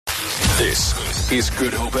This is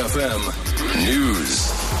Good Hope FM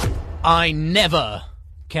News. I never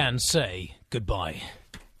can say goodbye.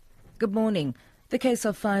 Good morning. The case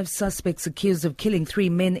of 5 suspects accused of killing 3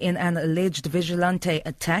 men in an alleged vigilante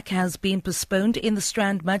attack has been postponed in the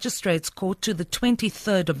Strand Magistrate's Court to the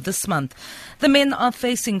 23rd of this month. The men are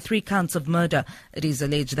facing 3 counts of murder. It is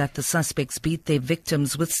alleged that the suspects beat their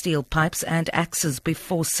victims with steel pipes and axes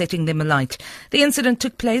before setting them alight. The incident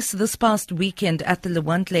took place this past weekend at the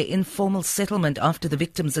Lewandle informal settlement after the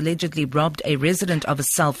victims allegedly robbed a resident of a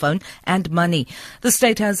cell phone and money. The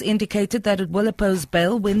state has indicated that it will oppose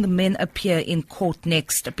bail when the men appear in court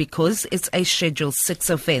next because it's a Schedule 6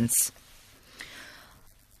 offence.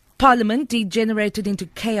 Parliament degenerated into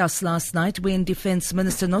chaos last night when Defence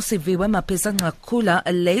Minister Nosiviwe Mapisa-Nqakula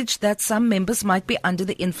alleged that some members might be under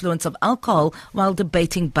the influence of alcohol while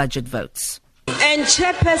debating budget votes. And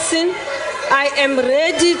Chairperson, I am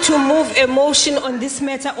ready to move a motion on this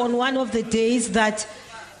matter on one of the days that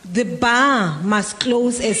the bar must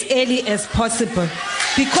close as early as possible,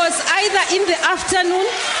 because either in the afternoon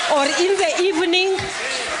or in the evening,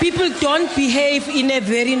 people don't behave in a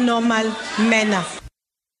very normal manner.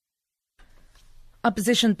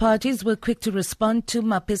 Opposition parties were quick to respond to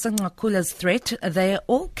Mapisa-Nqakula's threat. They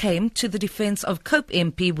all came to the defence of COPE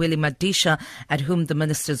MP Willie Madisha, at whom the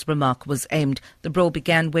minister's remark was aimed. The brawl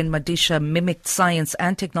began when Madisha mimicked Science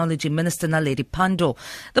and Technology Minister Naledi Pandor.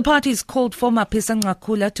 The parties called for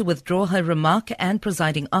Mapisa-Nqakula to withdraw her remark, and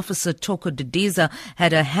Presiding Officer Toko Didiza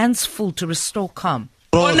had her hands full to restore calm.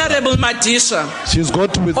 Honorable Madisha. She's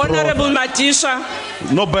got to withdraw. Honorable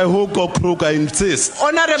Madisha. Not by hook or crook, I insist.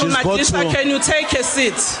 Honorable Madisha, can you take a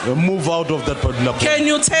seat? Move out of that particular point. Can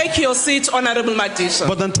you take your seat, Honorable Madisha?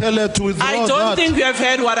 But then tell her to withdraw. I don't think you have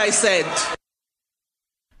heard what I said.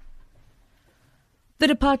 The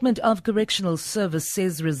Department of Correctional Service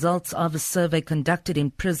says results of a survey conducted in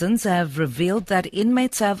prisons have revealed that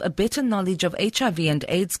inmates have a better knowledge of HIV and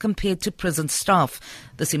AIDS compared to prison staff.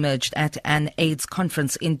 This emerged at an AIDS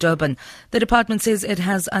conference in Durban. The department says it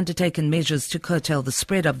has undertaken measures to curtail the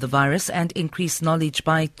spread of the virus and increase knowledge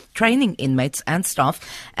by training inmates and staff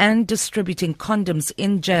and distributing condoms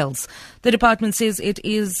in jails. The department says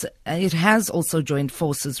it has also joined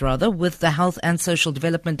forces with the Health and Social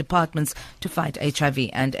Development departments to fight HIV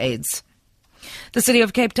and AIDS. The City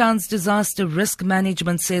of Cape Town's Disaster Risk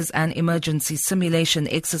Management says an emergency simulation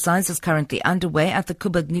exercise is currently underway at the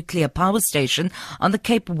Kuba Nuclear Power Station on the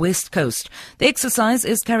Cape West Coast. The exercise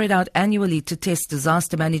is carried out annually to test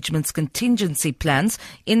disaster management's contingency plans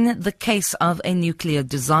in the case of a nuclear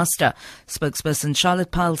disaster. Spokesperson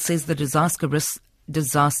Charlotte Powell says the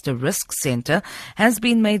Disaster Risk Centre has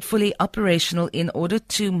been made fully operational in order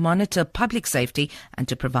to monitor public safety and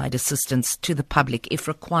to provide assistance to the public if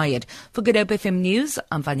required. For Good Hope FM News,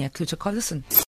 I'm Vanya Kluter-Collison.